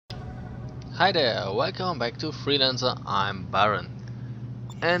Hi there, welcome back to Freelancer. I'm Baron.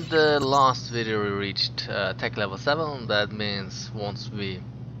 In the last video we reached tech level 7. That means once we,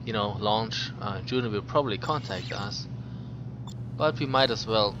 launch, Junior will probably contact us. But we might as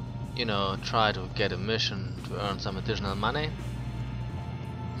well, try to get a mission to earn some additional money.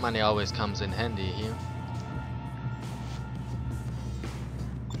 Money always comes in handy here.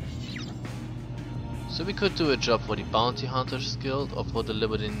 So we could do a job for the Bounty Hunters Guild or for the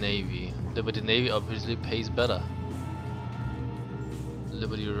Liberty Navy. Liberty Navy obviously pays better.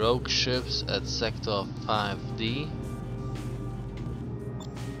 Liberty Rogue ships at Sector 5D.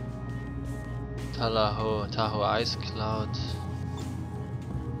 Tahoe Ice Cloud.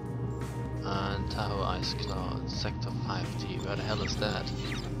 And Tahoe Ice Cloud, Sector 5D. Where the hell is that?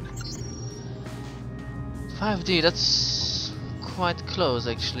 5D, that's quite close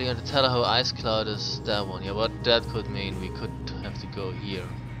actually, and the Tahoe Ice Cloud is that one. Yeah, but that could mean we could have to go here.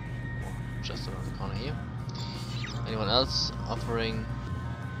 Just around the corner here. Anyone else offering?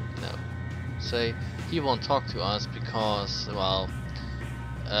 No. Say he won't talk to us because, well,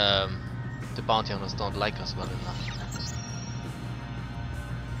 the bounty hunters don't like us well enough.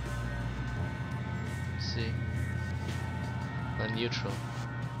 See, we're neutral.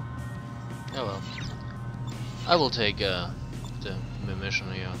 Oh well. I will take the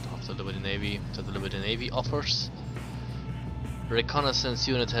mission here of the Liberty Navy that the Liberty Navy offers. Reconnaissance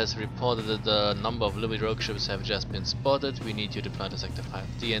unit has reported that the number of Liberty Rogue ships have just been spotted. We need you to fly to Sector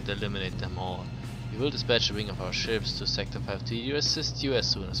 5D and eliminate them all. We will dispatch a wing of our ships to Sector 5D to assist you as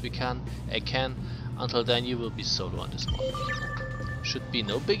soon as we can. Until then you will be solo on this one. Should be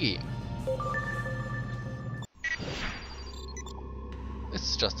no biggie.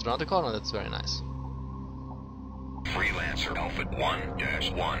 It's just around the corner, that's very nice. Freelancer Alpha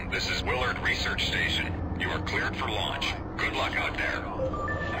 1-1. This is Willard Research Station. You are cleared for launch. Good luck out there.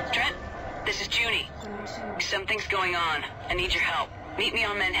 Trent, this is Junie. Something's going on. I need your help. Meet me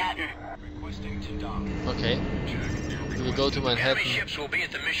on Manhattan. Okay. We will go to Manhattan. Enemy ships will be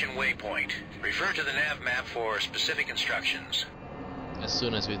at the mission waypoint. Refer to the nav map for specific instructions. As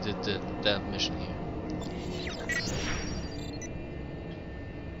soon as we did that mission here.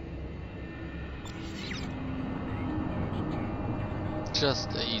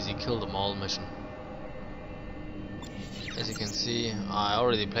 Just an easy kill them all mission. As you can see, I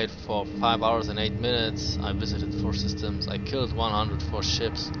already played for 5 hours and 8 minutes. I visited 4 systems. I killed 104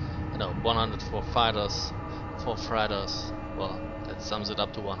 ships. No, 104 fighters, 4 freighters. Well, that sums it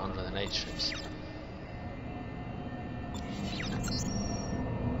up to 108 ships.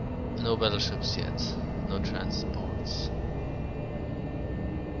 No battleships yet. No transports.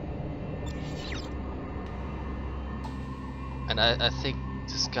 And I think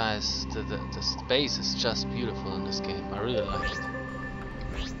this guy's the space is just beautiful in this game. I really like it.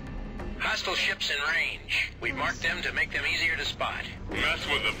 Hostile ships in range. We've marked them to make them easier to spot. Mess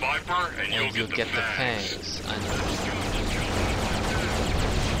with the Viper and you'll get the fangs. I know.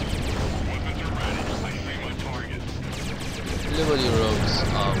 Weapons are ready. I see my target. Liberty Rogues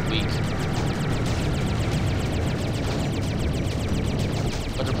are weak.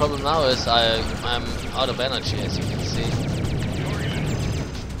 But the problem now is I'm out of energy, as you can see.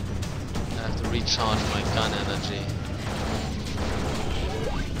 Recharge my gun energy.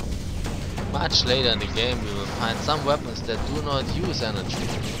 Much later in the game we will find some weapons that do not use energy.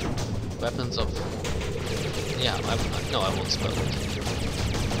 Weapons of... yeah, no, I won't spell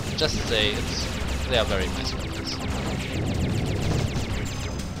it. Just say they are very nice weapons.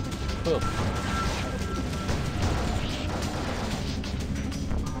 Boom.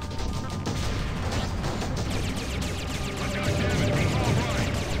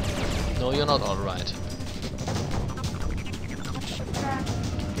 No, you're not alright.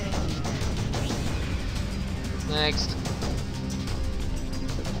 Next.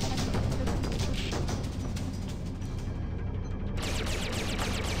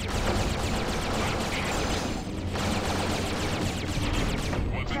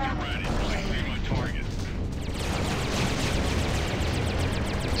 Weapons are ready. I see my target.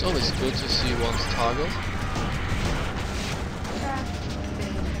 It's always good to see one's target.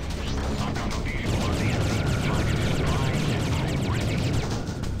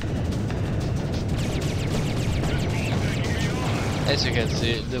 As you can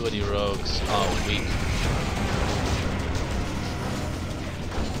see, Liberty Rogues are weak.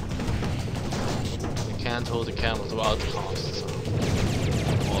 They can't hold a candle to outcasts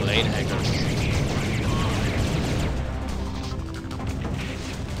or lane hackers.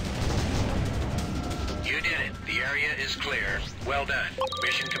 You did it. The area is clear. Well done.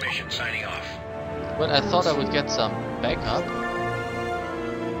 Mission Commission signing off. But I thought I would get some backup.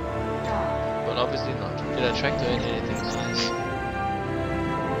 obviously not. Did I tractor in anything nice?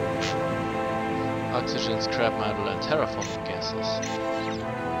 Oxygen, scrap metal and terraforming gases.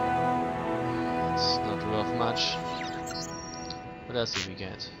 It's not worth much. What else did we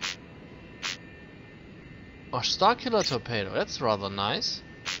get? Oh, Starkiller torpedo, that's rather nice.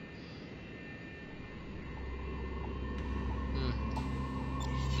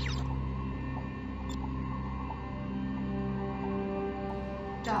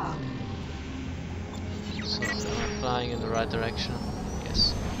 Dock. So, am I flying in the right direction?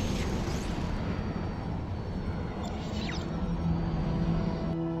 Yes.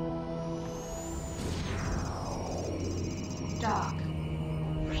 Dock.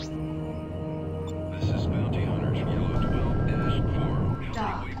 This is Bounty Hunters Kilo 12-4.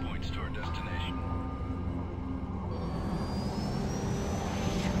 Dock. Waypoints to our destination.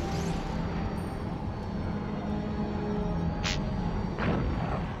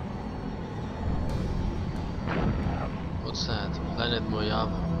 What's that? Planet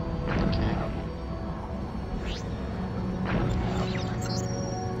Mojave. Okay.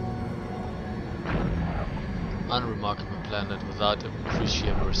 Unremarkable planet without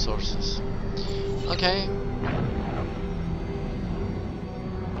appreciable resources. Okay.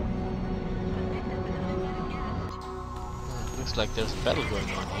 Looks like there's a battle going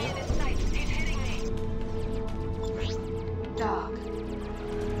on here. Dock.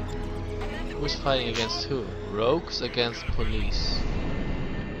 Who's fighting against who? Rogues against police.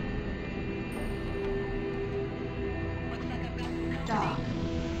 Dock.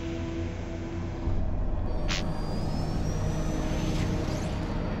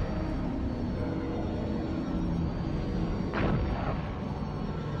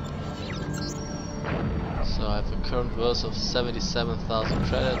 So I have a current worth of 77,000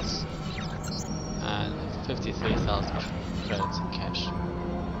 credits and 53,000 credits in cash.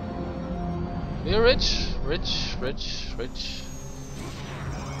 We're rich, rich, rich, rich.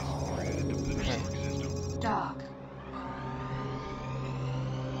 Okay. Dock.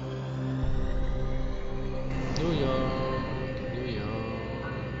 New York, New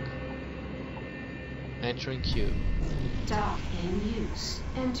York. Entering queue. Dock in use.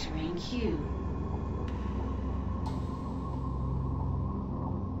 Entering queue.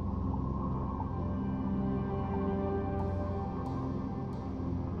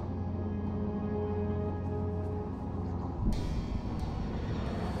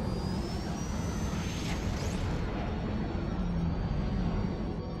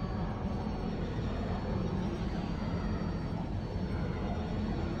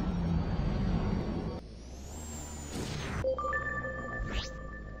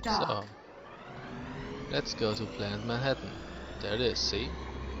 Dock. So, let's go to Planet Manhattan. There it is, see?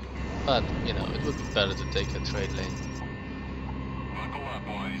 But, you know, it would be better to take a trade lane. Buckle up,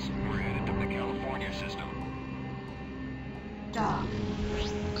 boys. We're headed to the California system. Dock.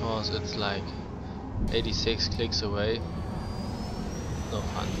 Because it's like 86 clicks away. No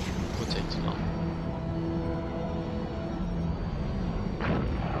fun. Would take too long.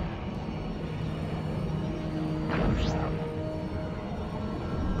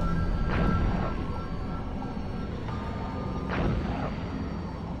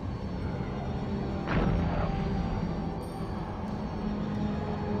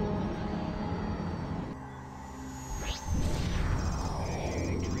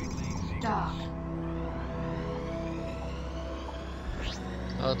 Dock.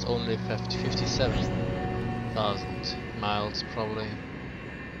 Oh, it's only 57,000 miles probably.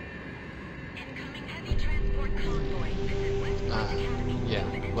 Incoming heavy transport convoy. Visit West Academy. Yeah,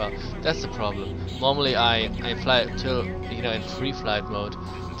 well, that's the problem. Normally I fly till, you know, in free flight mode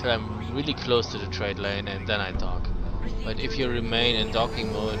till I'm really close to the trade lane and then I dock. But if you remain in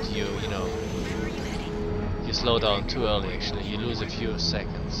docking mode, you know, you slow down too early actually. You lose a few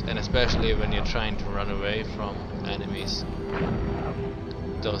seconds, and especially when you're trying to run away from enemies,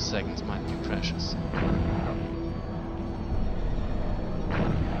 those seconds might be precious.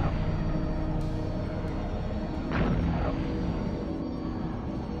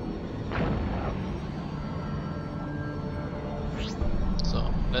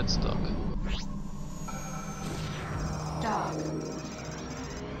 So, let's dock. Dock.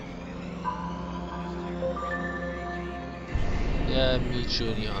 Yeah, meet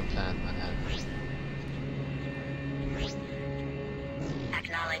Junior on Planet Manhattan.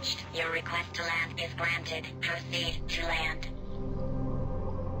 Acknowledged. Your request to land is granted. Proceed to land.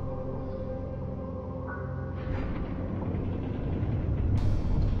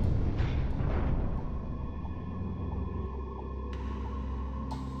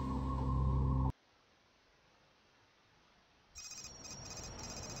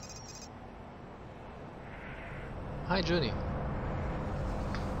 Hi, Junie.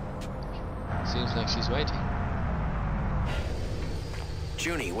 Seems like she's waiting.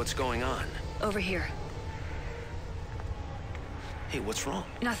 Junie, what's going on? Over here. Hey, what's wrong?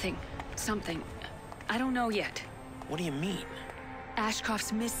 Nothing. Something. I don't know yet. What do you mean?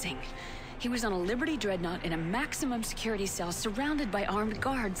 Ashcroft's missing. He was on a Liberty dreadnought in a maximum security cell surrounded by armed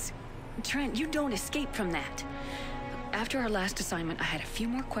guards. Trent, you don't escape from that. After our last assignment, I had a few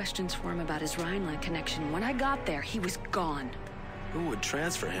more questions for him about his Rhineland connection. When I got there, he was gone. Who would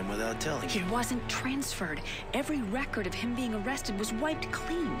transfer him without telling He you? wasn't transferred. Every record of him being arrested was wiped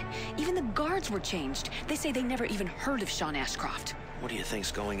clean. Even the guards were changed. They say they never even heard of Sean Ashcroft. What do you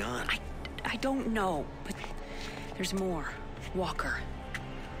think's going on? I don't know, but there's more. Walker.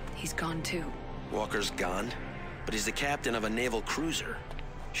 He's gone too. Walker's gone? But he's the captain of a naval cruiser.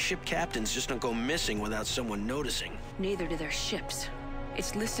 Ship captains just don't go missing without someone noticing. Neither do their ships.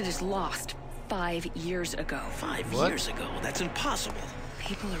 It's listed as lost 5 years ago. 5 What? years ago? That's impossible.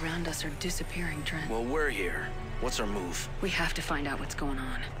 People around us are disappearing, Trent. Well, we're here. What's our move? We have to find out what's going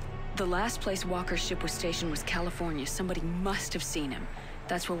on. The last place Walker's ship was stationed was California. Somebody must have seen him.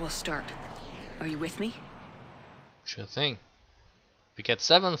 That's where we'll start. Are you with me? Sure thing. We get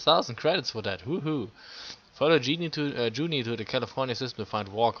 7,000 credits for that. Woohoo! Follow Junie to the California system to find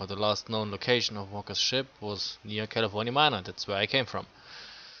Walker. The last known location of Walker's ship was near California Minor. That's where I came from.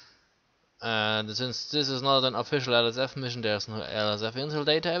 And since this is not an official LSF mission, there's no LSF intel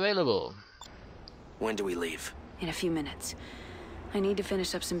data available. When do we leave? In a few minutes. I need to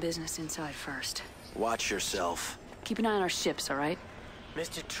finish up some business inside first. Watch yourself. Keep an eye on our ships, all right?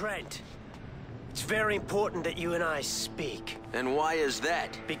 Mr. Trent, it's very important that you and I speak. And why is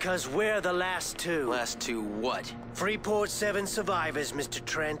that? Because we're the last two. Last two what? Freeport 7 survivors, Mr.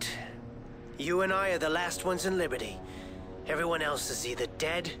 Trent. You and I are the last ones in Liberty. Everyone else is either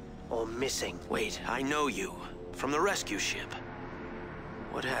dead or missing. Wait, I know you. From the rescue ship.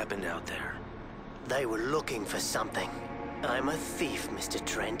 What happened out there? They were looking for something. I'm a thief, Mr.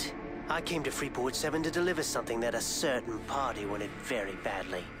 Trent. I came to Freeport 7 to deliver something that a certain party wanted very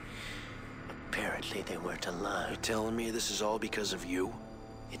badly. Apparently they weren't alone. You're telling me this is all because of you?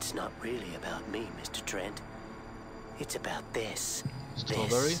 It's not really about me, Mr. Trent. It's about this.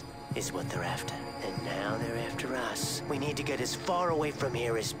 Strawberry? This is what they're after. And now they're after us. We need to get as far away from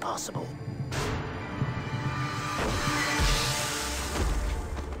here as possible.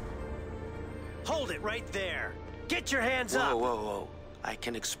 Hold it right there. Get your hands Whoa, up. whoa, whoa. I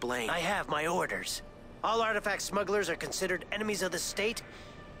can explain. I have my orders. All artifact smugglers are considered enemies of the state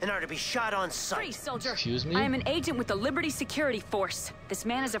and are to be shot on sight. Free, soldier. Excuse me? I am an agent with the Liberty Security Force. This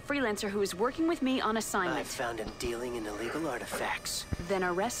man is a freelancer who is working with me on I assignment. found him dealing in illegal artifacts. Then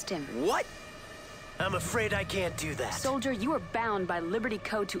arrest him. What? I'm afraid I can't do that. Soldier, you are bound by Liberty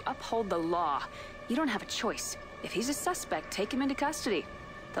Code to uphold the law. You don't have a choice. If he's a suspect, take him into custody.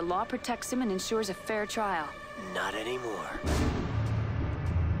 The law protects him and ensures a fair trial. Not anymore.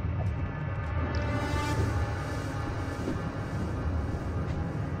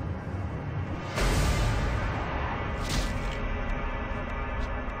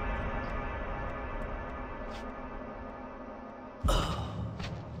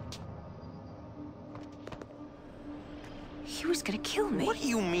 He was gonna kill me. What do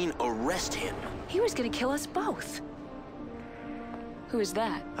you mean, arrest him? He was gonna kill us both. Who is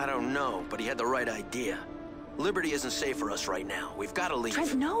that? I don't know, but he had the right idea. Liberty isn't safe for us right now. We've got to leave.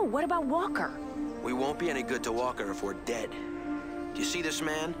 Trent, no. What about Walker? We won't be any good to Walker if we're dead. Do you see this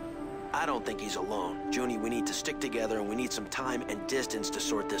man? I don't think he's alone. Junie, we need to stick together and we need some time and distance to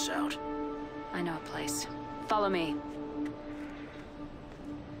sort this out. I know a place. Follow me.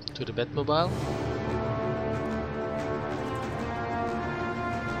 To the Batmobile?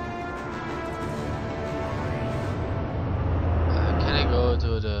 Can I go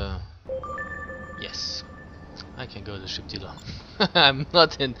to the... Yes. I can go to the ship dealer. I'm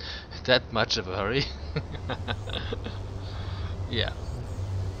not in that much of a hurry. Yeah.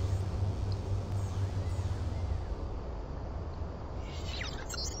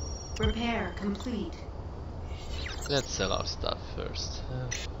 Repair complete. Let's sell our stuff first.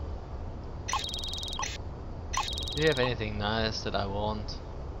 Do you have anything nice that I want?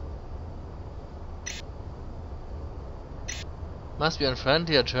 Must be on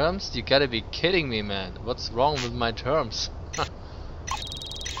friendlier terms? You gotta be kidding me, man. What's wrong with my terms?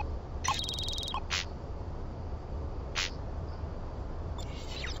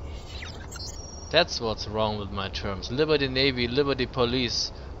 That's what's wrong with my terms. Liberty Navy, Liberty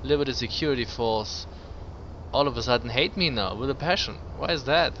Police, Liberty Security Force. All of a sudden hate me now with a passion. Why is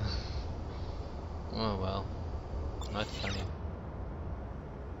that? Oh well. Not funny.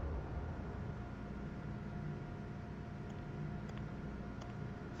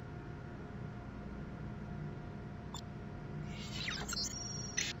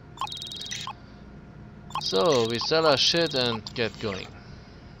 So we sell our shit and get going.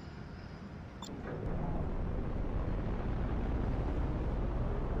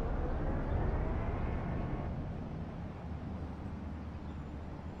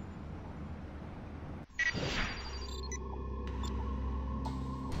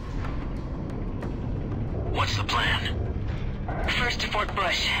 What's the plan? First to Fort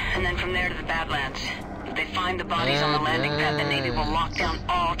Bush, and then from there to the Badlands. If they find the bodies on the landing pad, the Navy will lock down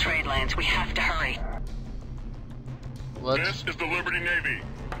all trade lanes. We have to hurry. What? This is the Liberty Navy.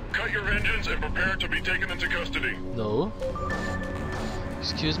 Cut your engines and prepare to be taken into custody. No.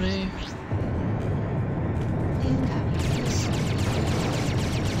 Excuse me.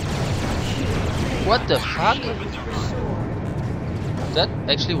 What the fuck? That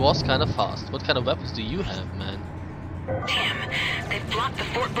actually was kind of fast. What kind of weapons do you have, man? Damn, they've blocked the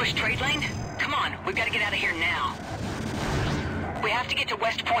Fort Bush trade lane? Come on, we've got to get out of here now. We have to get to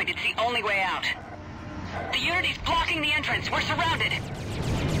West Point. It's the only way out. The Unity's blocking the entrance. We're surrounded.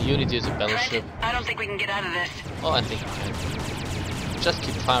 Unity is a battleship. Trent, I don't think we can get out of this. Oh, I think we can. Just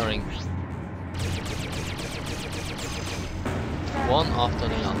keep firing. One after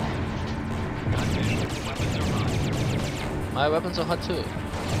the other. My weapons are hot too.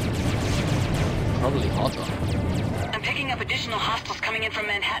 Probably hotter. I'm picking up additional hostiles coming in from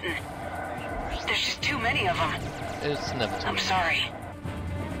Manhattan. There's just too many of them. It's never too I'm many. sorry.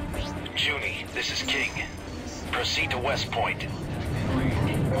 Junie, this is King. Proceed to West Point.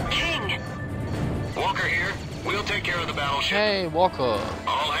 King! Walker here. We'll take care of the battleship. Hey, Walker.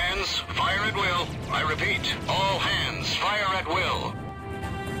 All hands, fire at will. I repeat, all hands, fire at will.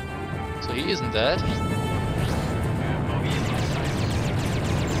 So he isn't dead.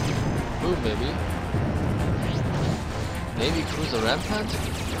 Boom, baby. Navy cruiser rampant?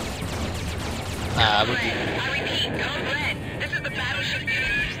 Ah, would be. I repeat, code red. This is the battleship.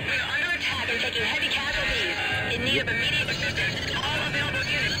 We're under attack and taking heavy casualties. In need of immediate assistance. All available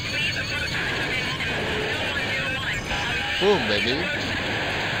units, please approach Manhattan. 0101. Boom, baby.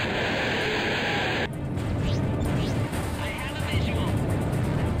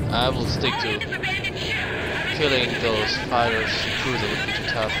 I will stick to killing those fighters. Cruiser would be too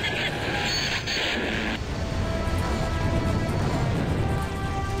tough.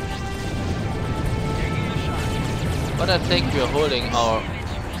 But I think we are holding our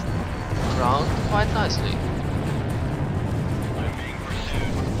ground quite nicely.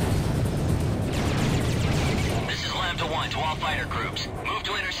 This is Lambda 1 to all fighter groups. Move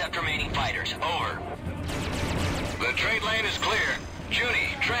to intercept remaining fighters. Over. The trade lane is clear.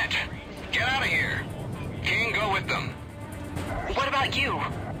 Junie, Trent, get out of here. King, go with them. What about you?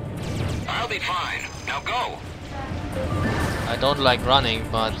 I'll be fine. Now go. I don't like running,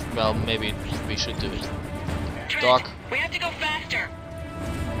 but well, maybe we should do it. Trent, Doc, we have to go faster.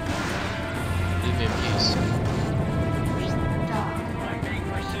 leave me in peace.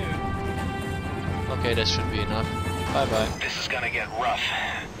 Okay, that should be enough. Bye bye. This is gonna get rough.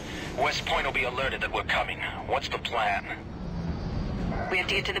 West Point will be alerted that we're coming. What's the plan? We have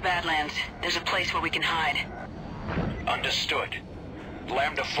to get to the Badlands. There's a place where we can hide. Understood.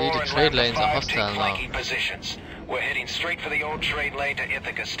 Lambda 4 the and trade Lambda lanes are 5 hostile take now. flanking positions. We're heading straight for the old trade lane to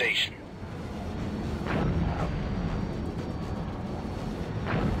Ithaca Station.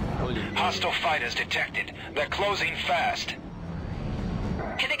 Holy Hostile fighters detected. They're closing fast.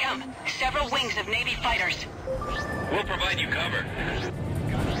 Here they come. Several wings of Navy fighters. We'll provide you cover.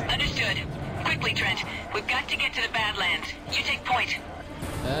 Understood. Quickly, Trent. We've got to get to the Badlands. You take point.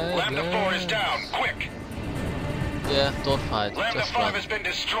 Lambda 4 is down. Quick! Yeah, don't fight. Lambda Just 5 run. has been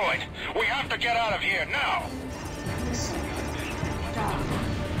destroyed. We have to get out of here now.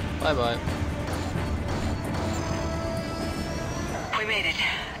 Bye bye. We made it.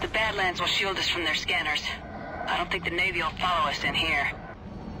 The Badlands will shield us from their scanners. I don't think the Navy will follow us in here.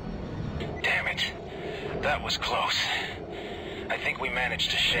 Damn it. That was close. I think we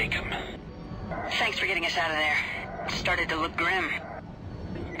managed to shake him. Thanks for getting us out of there. It started to look grim.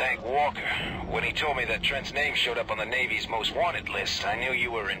 Thank Walker. When he told me that Trent's name showed up on the Navy's most wanted list, I knew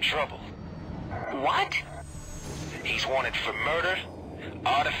you were in trouble. What? He's wanted for murder,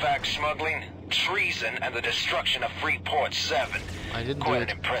 artifact smuggling, treason, and the destruction of Freeport 7. I didn't do Quite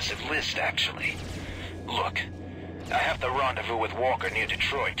it. an impressive list, actually. Look, I have the rendezvous with Walker near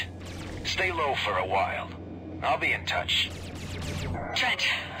Detroit. Stay low for a while. I'll be in touch. Trent,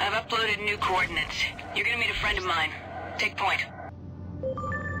 I've uploaded new coordinates. You're gonna meet a friend of mine. Take point.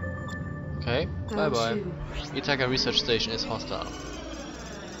 Okay, bye bye. Ithaca research station is hostile.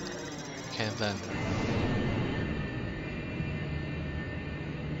 Okay then.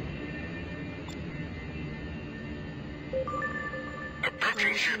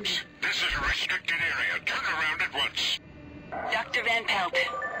 Approaching ships. This This is a restricted area. Turn around at once. Dr. Van Pelt,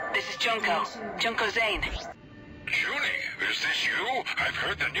 this is Junko. Junko Zane. Junie, is this you? I've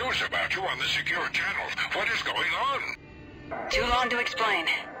heard the news about you on the secure channel. What is going on? Too long to explain.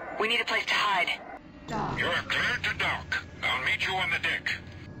 We need a place to hide. You are cleared to dock. I'll meet you on the deck.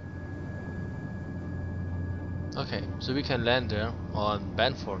 Okay, so we can land there on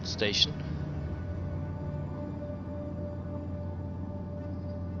Banford Station.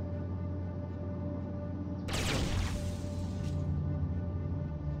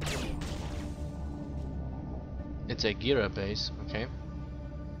 It's a Gira base, okay.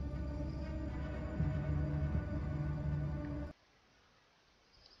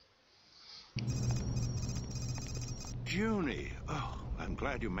 Junie, oh, I'm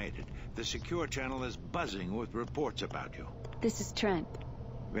glad you made it. The secure channel is buzzing with reports about you. This is Trent.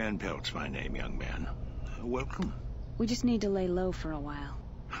 Van Pelt's my name, young man. Welcome. We just need to lay low for a while.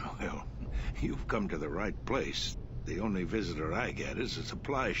 Well, you've come to the right place. The only visitor I get is a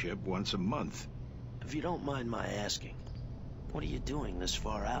supply ship once a month. If you don't mind my asking, what are you doing this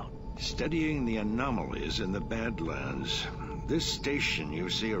far out? Studying the anomalies in the Badlands. This station you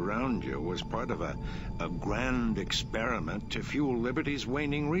see around you was part of a grand experiment to fuel Liberty's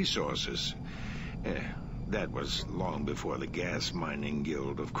waning resources. That was long before the Gas Mining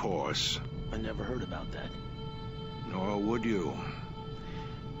Guild, of course. I never heard about that. Nor would you.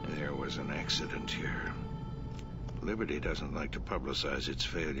 There was an accident here. Liberty doesn't like to publicize its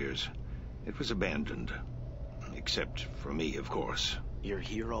failures. It was abandoned. Except for me, of course. You're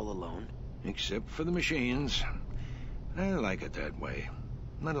here all alone? Except for the machines. I like it that way.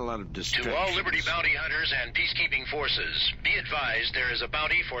 Not a lot of distractions. To all Liberty bounty hunters and peacekeeping forces, be advised there is a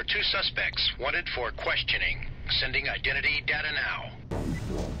bounty for 2 suspects wanted for questioning. Sending identity data now.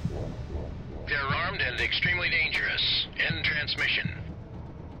 They're armed and extremely dangerous. End transmission.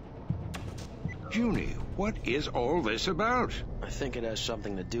 Junie, what is all this about? I think it has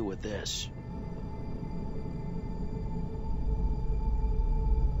something to do with this.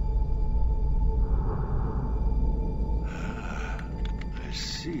 I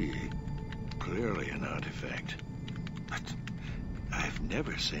see. Clearly an artifact. But I've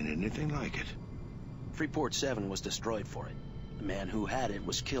never seen anything like it. Freeport 7 was destroyed for it. The man who had it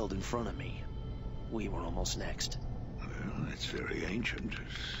was killed in front of me. We were almost next. Well, it's very ancient.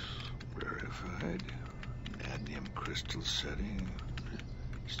 Verified. Cadmium crystal setting.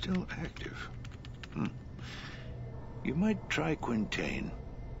 Still active. You might try Quintain.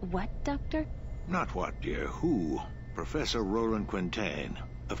 What, Doctor? Not what, dear. Who? Professor Roland Quintain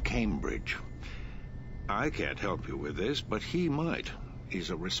of Cambridge. I can't help you with this, but he might. He's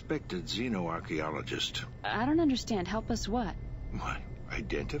a respected xenoarchaeologist. I don't understand. Help us what? Why,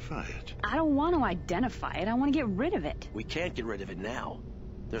 identify it. I don't want to identify it. I want to get rid of it. We can't get rid of it now.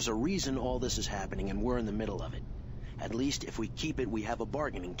 There's a reason all this is happening, and we're in the middle of it. At least if we keep it, we have a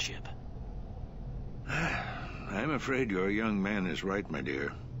bargaining chip. I'm afraid your young man is right, my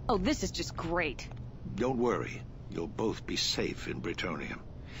dear. Oh, this is just great. Don't worry. You'll both be safe in Britonium.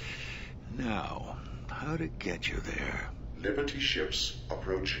 Now, how to get you there? Liberty ships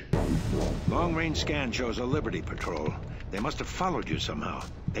approaching. Long-range scan shows a Liberty patrol. They must have followed you somehow.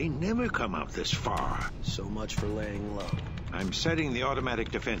 They never come out this far. So much for laying low. I'm setting the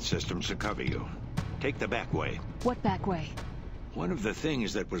automatic defense systems to cover you. Take the back way. What back way? One of the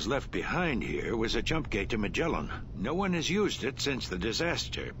things that was left behind here was a jump gate to Magellan. No one has used it since the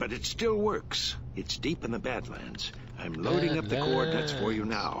disaster, but it still works. It's deep in the Badlands. I'm loading up the coordinates for you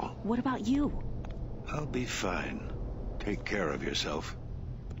now. What about you? I'll be fine. Take care of yourself.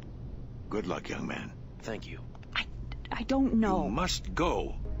 Good luck, young man. Thank you. I don't know. You must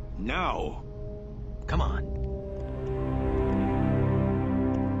go. Now. Come on.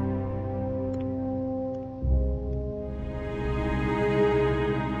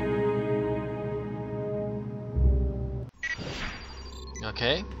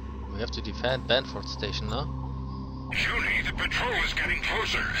 Okay, we have to defend Banford Station now. Junie, the patrol is getting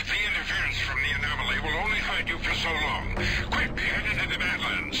closer. The interference from the anomaly will only hide you for so long. Quick, head into the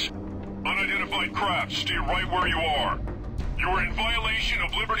Badlands. Unidentified craft, stay right where you are. You are in violation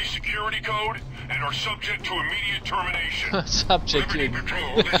of Liberty Security Code and are subject to immediate termination. Subject Liberty to...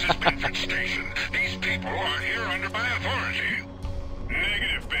 Patrol, this is Benford Station. These people are here under my authority.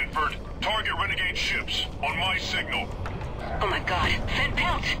 Negative, Benford. Target renegade ships on my signal. Oh my god, Van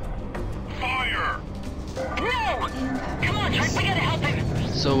Pelt! Fire! No! Come on, Trent, we gotta help him!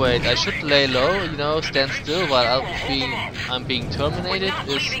 So wait, I should lay low, you know, stand still while I'm being terminated?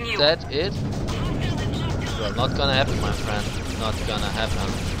 Is that it? Well, not gonna happen, my friend. Not gonna happen.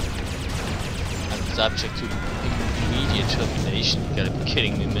 I'm subject to immediate termination. You gotta be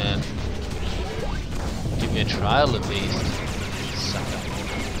kidding me, man. Give me a trial at least. Sucker.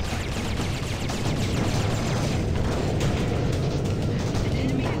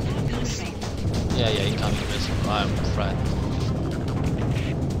 Yeah, incoming missile. I'm frightened.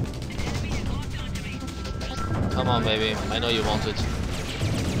 Come on, baby. I know you want it.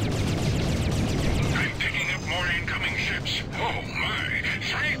 I'm picking up more incoming ships. Oh my!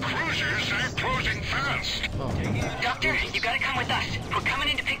 3 cruisers are closing fast. Oh. Doctor, you gotta come with us. We're coming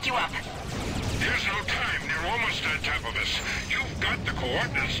in to pick you up. There's no time. They're almost on top of us. You've got the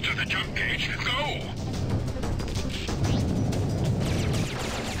coordinates to the jump gate. Go!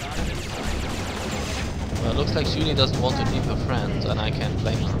 Well, it looks like Junie doesn't want to leave her friends, and I can't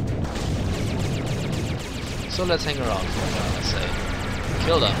blame her. So let's hang around for a while, I say.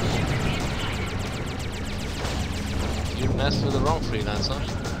 Kill them. You messed with the wrong freelancer.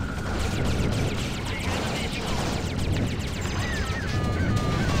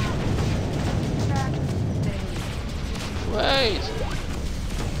 Wait!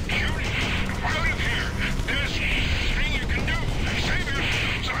 Out of here! There's nothing you can do! Save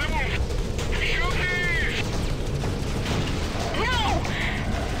yourselves! I will shoot me! No!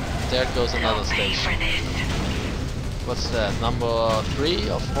 There goes another station. What's that? Number 3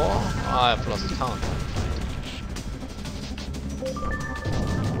 or 4? I've lost count.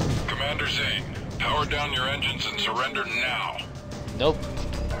 Commander Zane, power down your engines and surrender now. Nope.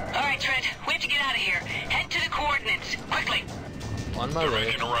 Alright, Trent, we have to get out of here. Head to the coordinates, quickly. On my They're way.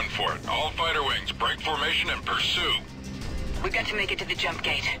 making a run for it. All fighter wings, break formation and pursue. We've got to make it to the jump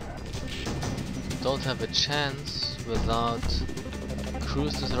gate. Don't have a chance without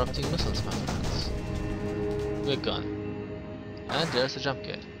cruise disrupting missiles, my friends. We're gone. And there's the jump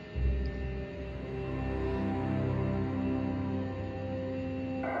gate.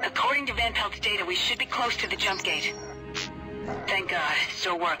 According to Van Pelt's data, we should be close to the jump gate. Thank God, it's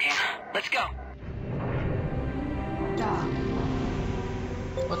still working. Let's go. Dock.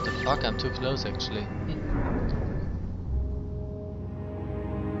 What the fuck? I'm too close actually.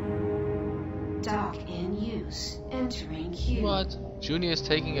 Dock in use. Entering queue. What? Junior is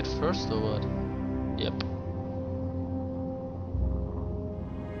taking it first or what? Yep.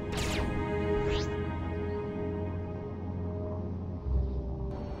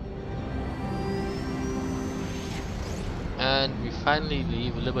 And we finally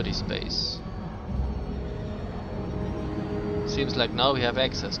leave Liberty Space. Seems like now we have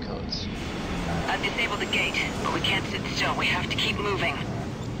access codes. I've disabled the gate, but we can't sit still. We have to keep moving.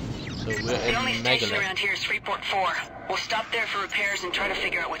 So we're The only in station Megalith. around here is Freeport 4. We'll stop there for repairs and try to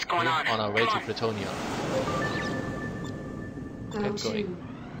figure out what's going on. On our way Come to on. Plutonium. Go Get to. going.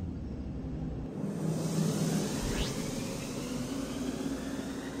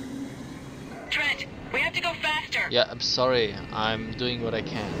 Trent, we have to go faster. Yeah, I'm sorry. I'm doing what I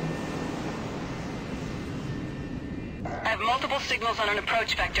can. I have multiple signals on an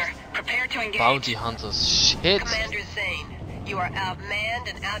approach vector. Prepare to engage. Bounty hunters. Shit. Commander Zane, you are outmanned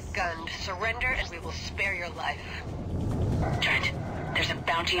and outgunned. Surrender and we will spare your life. Trent, there's a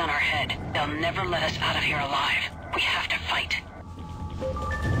bounty on our head. They'll never let us out of here alive. We have to fight.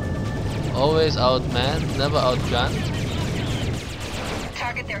 Always outmanned, never outgunned.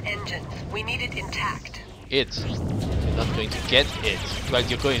 Target their engines. We need it intact. It. You're not going to get it. Well,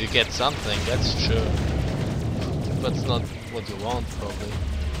 you're going to get something, that's true. But it's not what you want, probably.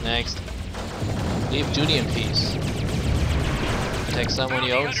 Next. Leave Junie in peace. Take someone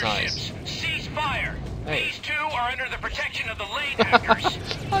your own size. Cease fire. Hey. These two are under the protection of the lane hackers.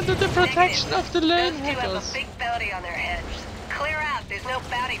 Under the protection of the lane Those two have hackers. a big bounty on their heads. Clear out. There's no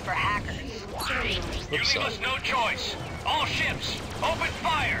bounty for hackers. You Oops, leave sorry. us no choice. All ships, open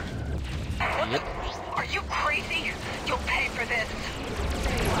fire. Yep. Are you crazy? You'll pay for this.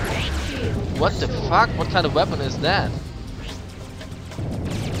 What the fuck? What kind of weapon is that?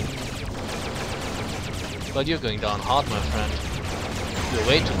 But you're going down hard, my friend. You're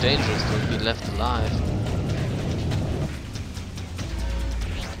way too dangerous to be left alive.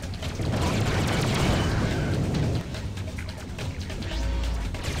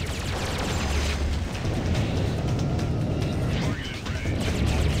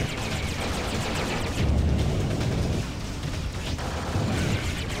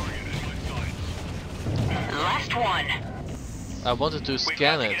 Last one. I wanted to We've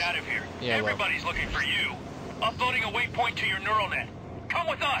scan got to it. get out of here. Yeah, well. Everybody's looking for you. Uploading a waypoint to your neural net. Come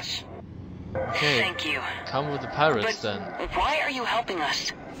with us. Okay, Thank you. come with the pirates But then. why are you helping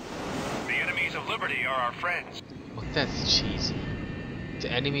us? The enemies of liberty are our friends. Oh, that's cheesy.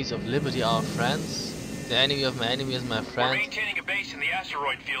 The enemies of liberty are our friends? The enemy of my enemy is my We're friend? maintaining a base in the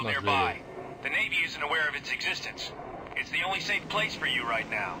asteroid field Not nearby. really. The Navy isn't aware of its existence. It's the only safe place for you right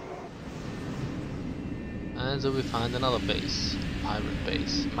now. And so we find another base, pirate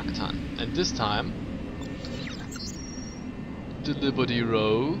base, Mactan. And this time, the Liberty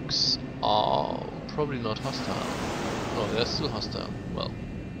rogues are probably not hostile. No, they're still hostile. Well,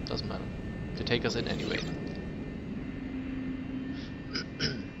 doesn't matter. They take us in anyway.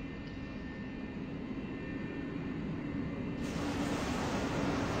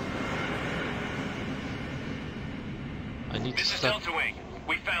 I need This to is stop. Delta Wing.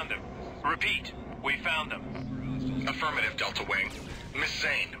 We found them. Repeat, we found them. Affirmative, Delta Wing. Miss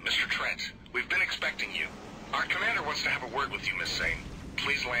Zane, Mr. Trent, we've been expecting you. Our commander wants to have a word with you, Miss Zane.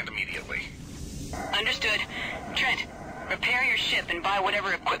 Please land immediately. Understood. Trent, repair your ship and buy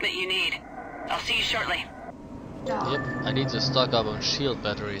whatever equipment you need. I'll see you shortly. Yep, I need to stock up on shield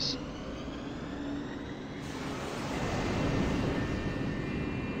batteries.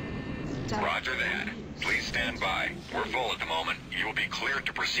 Roger that. Please stand by. We're full at the moment. You will be cleared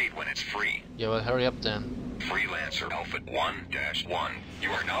to proceed when it's free. Yeah, well, hurry up then. Freelancer Alpha 1-1.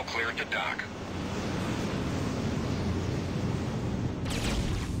 You are now cleared to dock.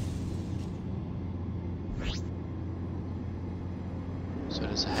 So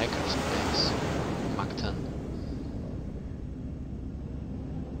there's a hacker's base, Mactan.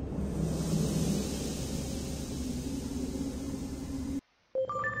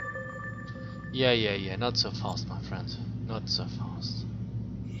 Yeah, not so fast, my friend. Not so fast.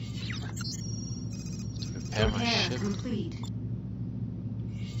 To repair my ship. Complete.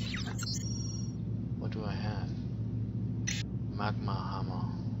 What do I have? Magma hammer.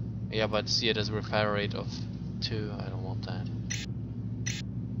 Yeah, but see it has a repair rate of 2. I don't want that.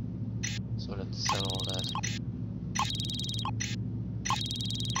 So let's sell all that.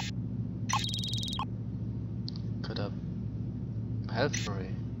 Could have health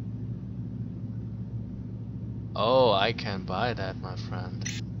free. Oh, I can buy that, my friend.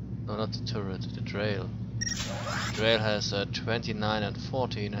 No, not the turret, the trail. The trail has 29 and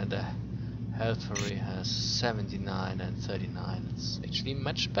 14, and the health free has 79 and 39. It's actually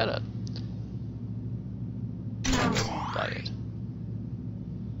much better. Buy it.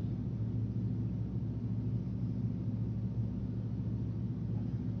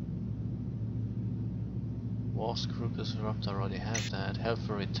 War Screw Disruptor, already have that. Health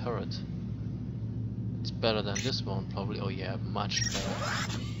free turret. It's better than this one, probably. Oh yeah, much better.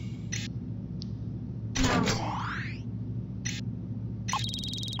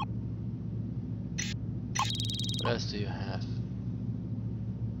 What else do you have?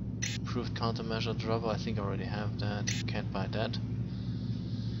 Improved countermeasure dropper, I think I already have that. Can't buy that.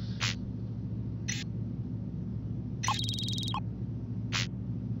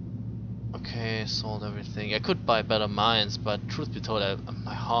 Okay, sold everything. I could buy better mines, but truth be told, I'm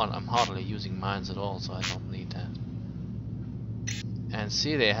hardly using mines at all, so I don't need that. And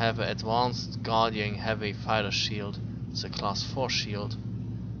see, they have an advanced Guardian heavy fighter shield. It's a class 4 shield.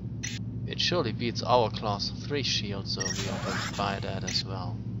 It surely beats our class 3 shield, so we are going to buy that as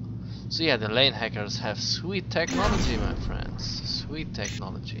well. So yeah, the lane hackers have sweet technology, my friends. Sweet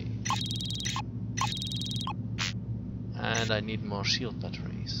technology. And I need more shield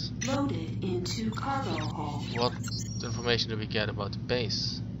batteries. Loaded into cargo hold. What information do we get about the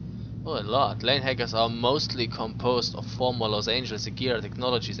base? Oh, a lot. Lane hackers are mostly composed of former Los Angeles Agira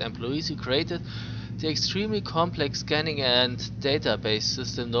Technologies employees who created the extremely complex scanning and database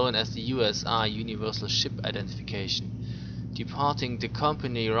system known as the USR Universal Ship Identification. Departing the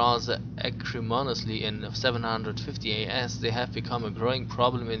company rather acrimoniously in 750 AS, they have become a growing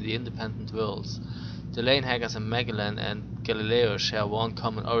problem in the independent worlds. The lane hackers in Magellan and Galileo share one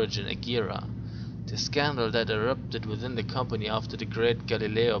common origin, Agira. The scandal that erupted within the company after the Great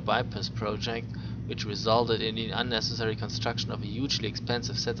Galileo Bypass project, which resulted in the unnecessary construction of a hugely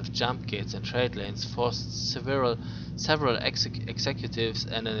expensive set of jump gates and trade lanes, forced several executives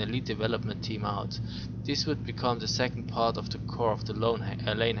and an elite development team out. This would become the second part of the core of the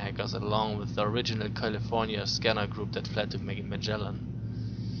lane hackers, along with the original California scanner group that fled to Magellan.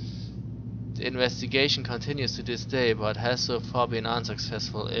 The investigation continues to this day, but has so far been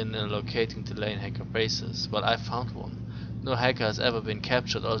unsuccessful in locating the lane hacker bases. Well, I found one. No hacker has ever been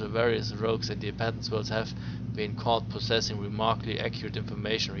captured, although various rogues in the independent world have been caught possessing remarkably accurate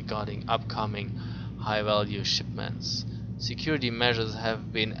information regarding upcoming high-value shipments. Security measures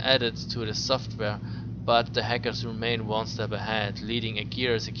have been added to the software, but the hackers remain one step ahead, leading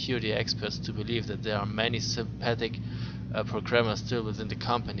Agira security experts to believe that there are many sympathetic programmers still within the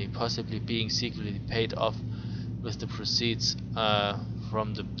company, possibly being secretly paid off with the proceeds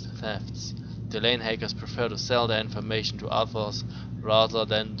from the thefts. The lane hackers prefer to sell their information to others rather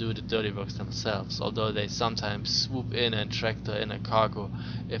than do the dirty work themselves, although they sometimes swoop in and tractor in a cargo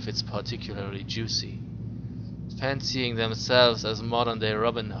if it's particularly juicy. Fancying themselves as modern-day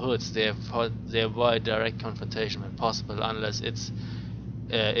Robin Hoods, they avoid direct confrontation when possible, unless it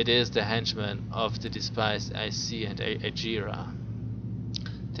is the henchmen of the despised IC and Ajira.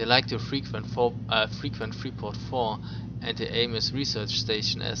 They like to frequent Freeport 4 and the Amos research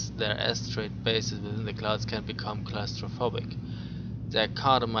station, as their asteroid bases within the clouds can become claustrophobic. Their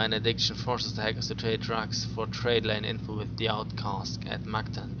cardamine addiction forces the hackers to trade drugs for trade lane info with the Outcast at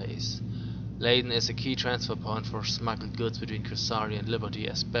Magdan base. Layden is a key transfer point for smuggled goods between Kusari and Liberty,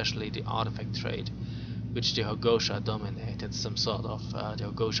 especially the artifact trade, which the Hogosha dominate. It's some sort of the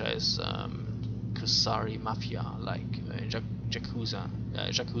Hogosha is Kusari mafia, like Yakuza.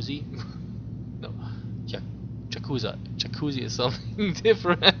 Jacuzzi? No, Yakuza. Jacuzzi is something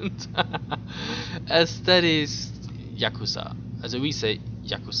different. Aesthetics Yakuza. As we say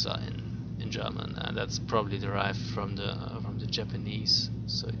Yakuza in German, and that's probably derived from the Japanese,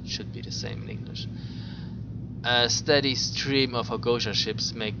 so it should be the same in English. A steady stream of Hogosha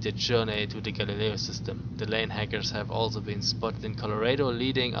ships make the journey to the Galileo system. The lane hackers have also been spotted in Colorado,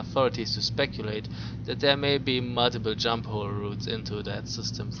 leading authorities to speculate that there may be multiple jump hole routes into that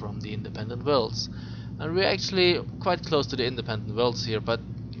system from the independent worlds. And we're actually quite close to the independent worlds here, but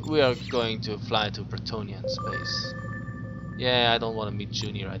we are going to fly to Bretonian space. Yeah, I don't want to meet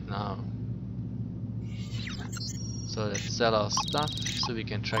Junie right now. So let's sell our stuff so we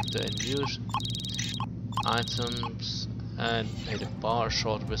can track the in-use items and pay the bar a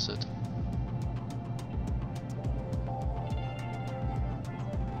short visit.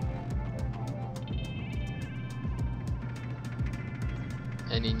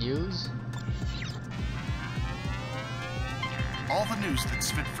 Any news? All the news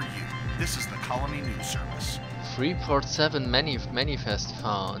that's fit for you. This is the Colony News Service. Freeport 7 manifest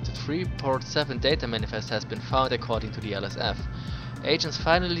found. The Freeport 7 data manifest has been found according to the LSF. Agents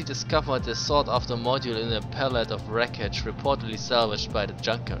finally discovered the sought-after module in a pallet of wreckage reportedly salvaged by the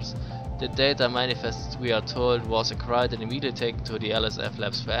junkers. The data manifest, we are told, was acquired and immediately taken to the LSF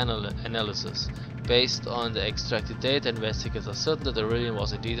labs for analysis. Based on the extracted data, investigators are certain that the Aurelian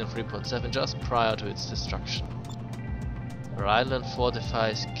was indeed in Freeport 7 just prior to its destruction. Rhineland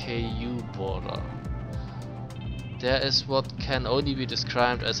fortifies KU border. There is what can only be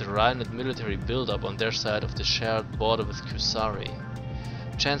described as a Rhineland military build-up on their side of the shared border with Kusari.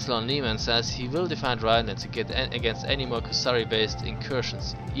 Chancellor Neiman says he will defend Rhineland to get against any more Kusari-based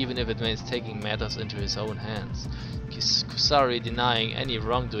incursions, even if it means taking matters into his own hands. Kusari, denying any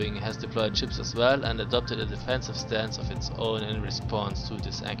wrongdoing, has deployed ships as well and adopted a defensive stance of its own in response to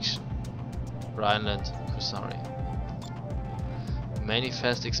this action. Rhineland, Kusari.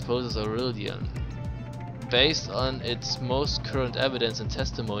 Manifest exposes Aurelian. Based on its most current evidence and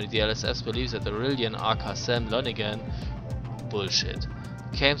testimony, the LSF believes that Aurelian aka Sam Lonigan bullshit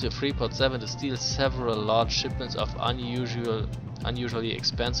came to Freeport 7 to steal several large shipments of unusually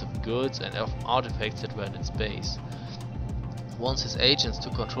expensive goods and of artifacts that were at its base. Once his agents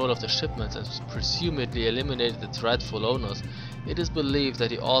took control of the shipments and presumably eliminated its rightful owners, it is believed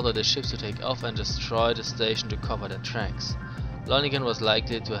that he ordered the ships to take off and destroy the station to cover their tracks. Lonigan was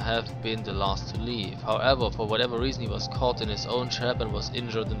likely to have been the last to leave. However, for whatever reason, he was caught in his own trap and was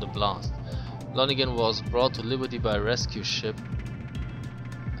injured in the blast. Lonigan was brought to Liberty by a rescue ship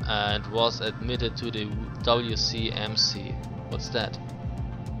and was admitted to the WCMC. What's that?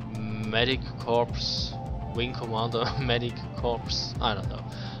 Medic Corps, Wing Commander, Medic Corps, I don't know.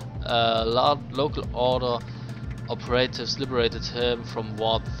 Local order operatives liberated him from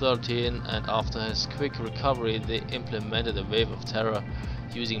Ward 13, and after his quick recovery they implemented a wave of terror,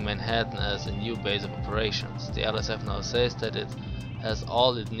 using Manhattan as a new base of operations. The LSF now says that it has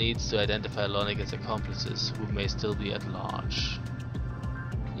all it needs to identify Lonigan's accomplices, who may still be at large.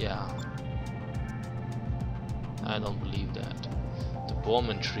 Yeah, I don't believe that. The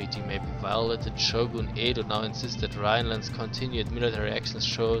Borman Treaty may be violated. Shogun Edo now insists that Rhineland's continued military actions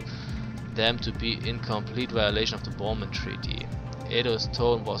show them to be in complete violation of the Borman Treaty. Edo's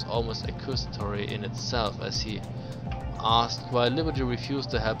tone was almost accusatory in itself as he asked why Liberty refused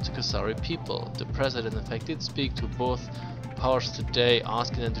to help the Kusari people. The president in fact did speak to both powers today,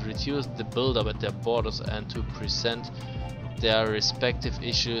 asking them to reduce the build-up at their borders and to present their respective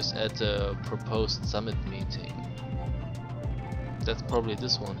issues at the proposed summit meeting. That's probably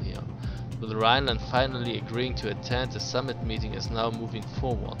this one here. With Rhineland finally agreeing to attend, the summit meeting is now moving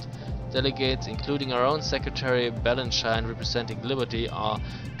forward. Delegates, including our own Secretary Balanchine representing Liberty, are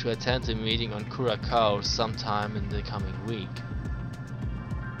to attend the meeting on Curacao sometime in the coming week.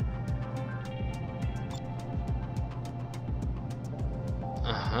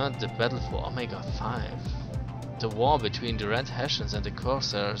 The battle for Omega 5. The war between the Red Hessians and the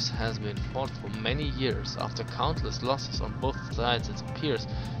Corsairs has been fought for many years. After countless losses on both sides, it appears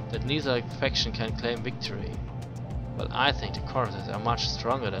that neither faction can claim victory. Well, I think the Corsairs are much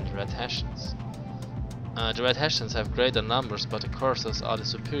stronger than the Red Hessians. The Red Hessians have greater numbers, but the Corsairs are the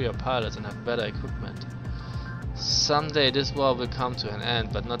superior pilots and have better equipment. Someday this war will come to an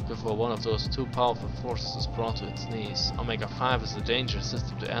end, but not before one of those two powerful forces is brought to its knees. Omega 5 is a dangerous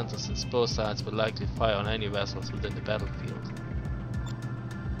system to enter, since both sides will likely fire on any vessels within the battlefield.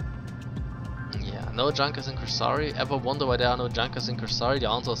 Yeah, no junkers in Kursari? Ever wonder why there are no junkers in Kursari? The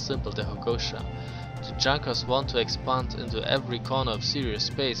answer is simple: the Hogosha. The junkers want to expand into every corner of Sirius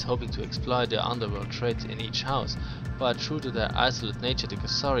space, hoping to exploit their underworld trade in each house. But true to their isolate nature, the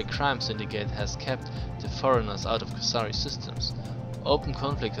Kursari crime syndicate has kept the foreigners out of Kursari systems. Open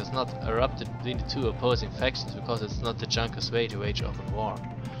conflict has not erupted between the two opposing factions because it's not the junkers' way to wage open war.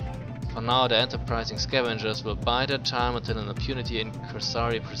 For now, the enterprising scavengers will bide their time until an opportunity in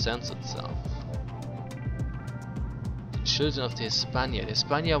Kursari presents itself. The Children of the Hispania. The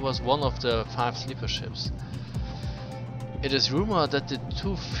Hispania was one of the 5 sleeper ships. It is rumored that the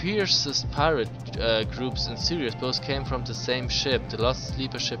two fiercest pirate groups in Sirius both came from the same ship, the lost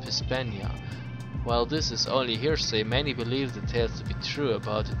sleeper ship Hispania. While this is only hearsay, many believe the tales to be true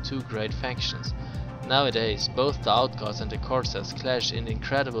about the two great factions. Nowadays, both the Outcasts and the Corsairs clash in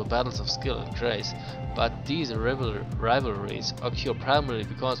incredible battles of skill and grace, but these rivalries occur primarily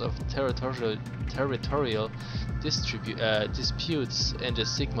because of territorial disputes in the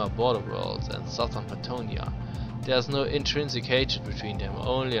Sigma border worlds and southern Patonia. There is no intrinsic hatred between them,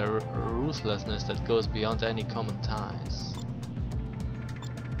 only a ruthlessness that goes beyond any common ties.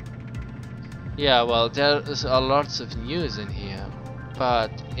 Yeah, well, there are lots of news in here,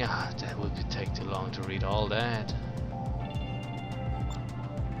 but yeah, that would take too long to read all that.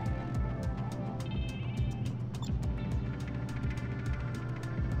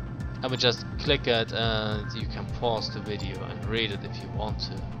 I would just click it and you can pause the video and read it if you want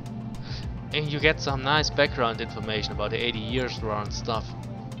to. And you get some nice background information about the 80 Years War and stuff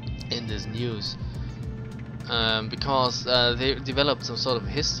in this news, because they developed some sort of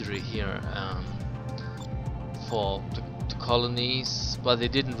history here for the colonies, but they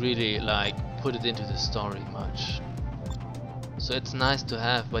didn't really like put it into the story much. So it's nice to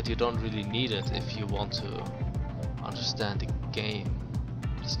have, but you don't really need it if you want to understand the game,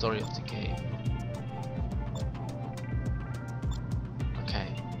 the story of the game.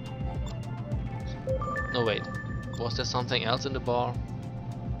 No, wait, was there something else in the bar?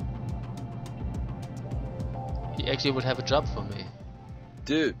 He actually would have a job for me.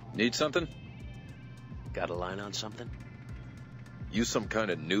 Dude, need something? Got a line on something? You some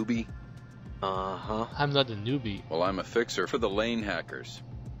kind of newbie? Uh-huh. I'm not a newbie. Well, I'm a fixer for the lane hackers.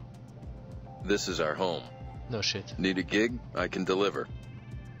 This is our home. No shit. Need a gig? I can deliver.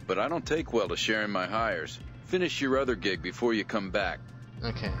 But I don't take well to sharing my hires. Finish your other gig before you come back.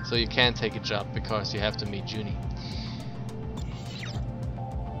 Okay, so you can't take a job because you have to meet Junie.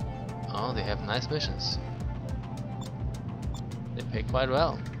 Oh, they have nice missions. They pay quite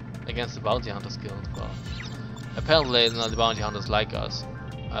well against the Bounty Hunters Guild. Well, apparently the Bounty Hunters like us.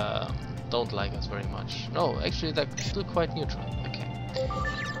 Don't like us very much. No, actually they're still quite neutral. Okay.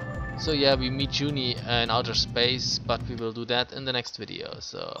 So yeah, we meet Junie in outer space, but we will do that in the next video.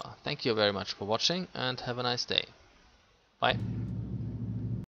 So thank you very much for watching and have a nice day. Bye.